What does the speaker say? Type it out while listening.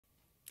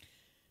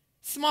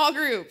Small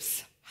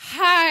groups,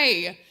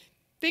 hi.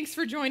 Thanks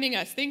for joining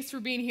us. Thanks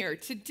for being here.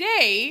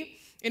 Today,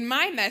 in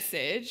my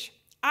message,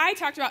 I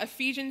talked about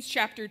Ephesians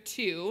chapter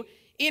 2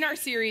 in our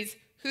series,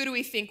 Who Do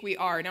We Think We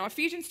Are? Now,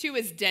 Ephesians 2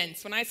 is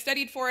dense. When I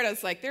studied for it, I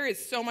was like, there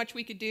is so much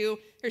we could do.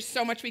 There's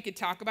so much we could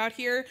talk about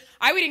here.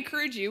 I would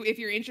encourage you, if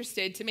you're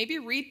interested, to maybe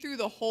read through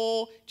the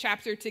whole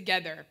chapter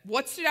together.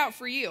 What stood out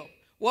for you?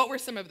 What were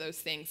some of those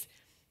things?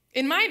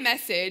 In my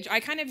message,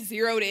 I kind of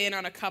zeroed in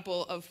on a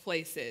couple of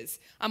places.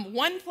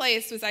 One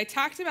place was I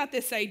talked about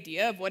this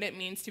idea of what it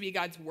means to be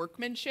God's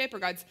workmanship or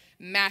God's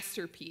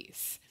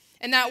masterpiece.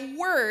 And that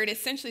word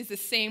essentially is the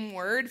same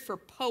word for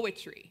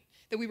poetry,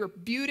 that we were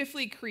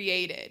beautifully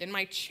created. And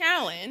my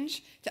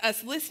challenge to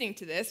us listening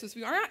to this was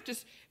we are not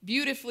just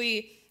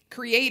beautifully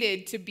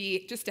created to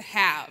be just to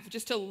have,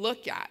 just to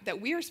look at,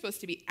 that we are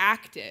supposed to be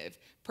active,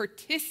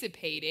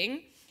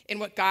 participating in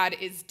what God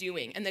is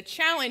doing. And the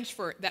challenge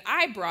that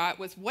I brought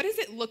was, what does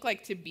it look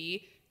like to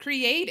be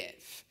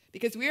creative?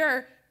 Because we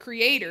are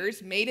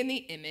creators made in the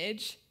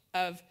image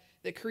of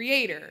the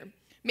Creator.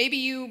 Maybe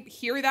you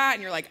hear that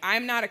and you're like,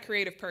 I'm not a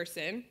creative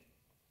person,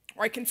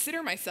 or I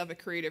consider myself a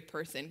creative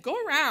person. Go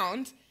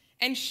around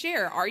and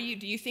share.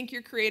 Do you think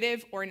you're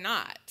creative or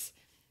not?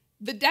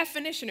 The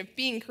definition of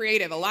being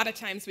creative, a lot of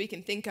times we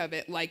can think of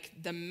it like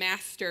the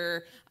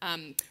master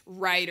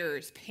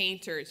writers,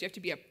 painters. You have to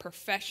be a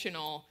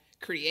professional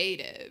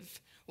creative,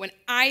 when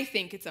I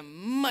think it's a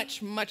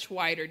much, much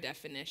wider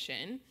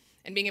definition,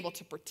 and being able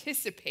to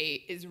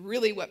participate is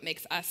really what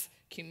makes us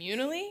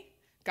communally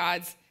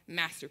God's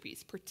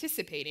masterpiece,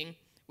 participating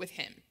with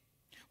him.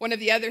 One of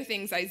the other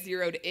things I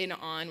zeroed in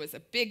on was a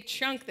big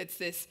chunk that's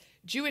this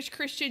Jewish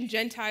Christian,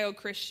 Gentile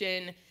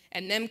Christian,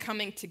 and them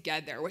coming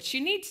together. What you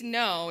need to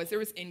know is there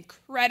was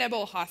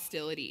incredible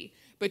hostility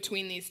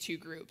between these two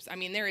groups. I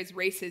mean, there is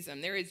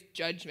racism, there is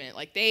judgment.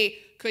 Like, they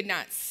could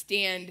not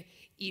stand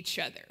each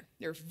other.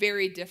 They're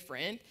very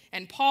different.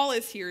 And Paul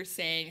is here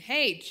saying,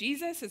 hey,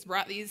 Jesus has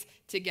brought these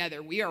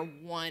together. We are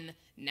one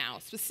now.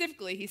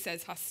 Specifically, he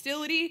says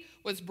hostility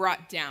was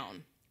brought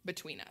down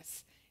between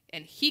us.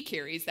 And he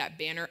carries that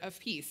banner of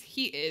peace.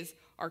 He is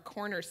our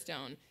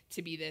cornerstone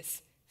to be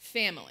this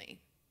family.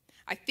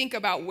 I think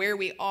about where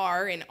we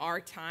are in our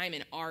time,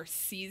 in our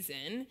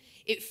season.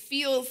 It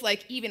feels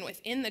like even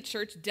within the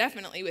church,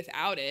 definitely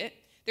without it,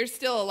 there's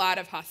still a lot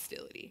of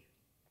hostility.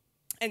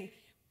 And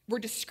we're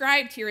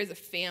described here as a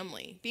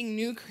family. Being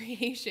new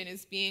creation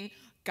is being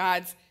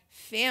God's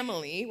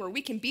family, where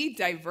we can be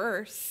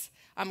diverse,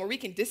 where we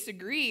can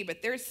disagree,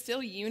 but there's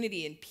still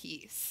unity and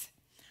peace.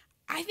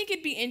 I think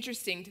it'd be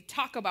interesting to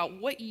talk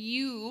about what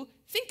you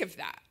think of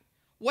that.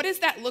 What does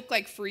that look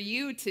like for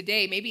you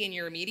today, maybe in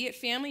your immediate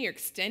family, your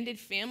extended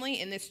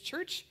family, in this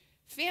church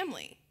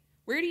family?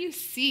 Where do you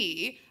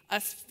see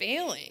us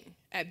failing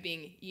at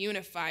being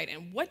unified,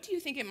 and what do you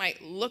think it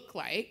might look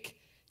like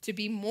to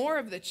be more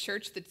of the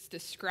church that's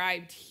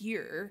described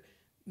here,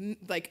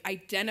 like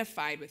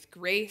identified with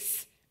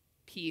grace,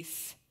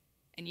 peace,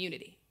 and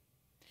unity?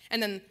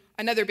 And then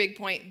another big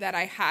point that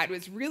I had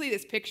was really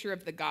this picture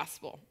of the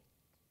gospel.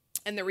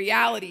 And the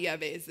reality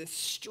of it is this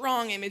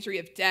strong imagery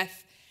of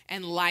death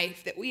and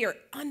life, that we are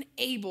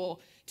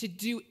unable to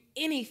do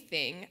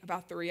anything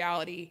about the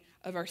reality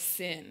of our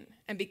sin.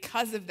 And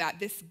because of that,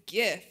 this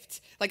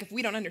gift, like if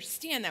we don't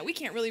understand that, we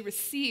can't really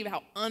receive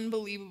how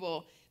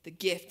unbelievable the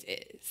gift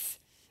is.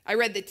 I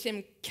read the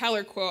Tim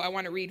Keller quote I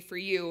want to read for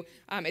you.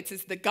 It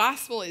says, the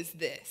gospel is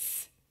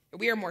this: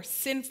 we are more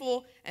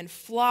sinful and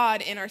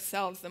flawed in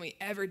ourselves than we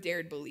ever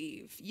dared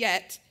believe.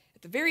 Yet,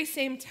 at the very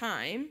same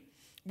time,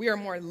 we are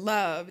more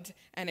loved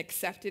and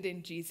accepted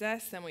in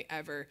Jesus than we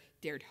ever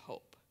dared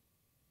hope.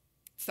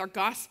 It's our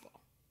gospel.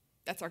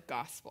 That's our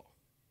gospel.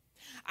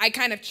 I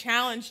kind of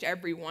challenged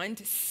everyone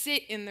to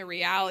sit in the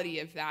reality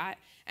of that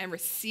and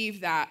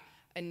receive that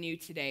anew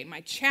today.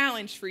 My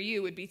challenge for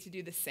you would be to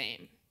do the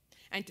same,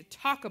 and to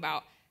talk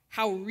about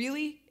how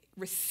really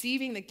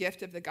receiving the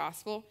gift of the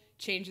gospel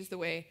changes the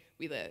way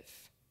we live.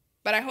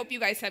 But I hope you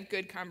guys have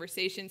good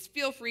conversations.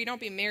 Feel free, don't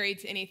be married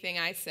to anything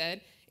I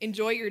said.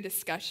 Enjoy your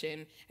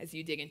discussion as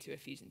you dig into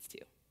Ephesians 2.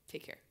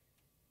 Take care.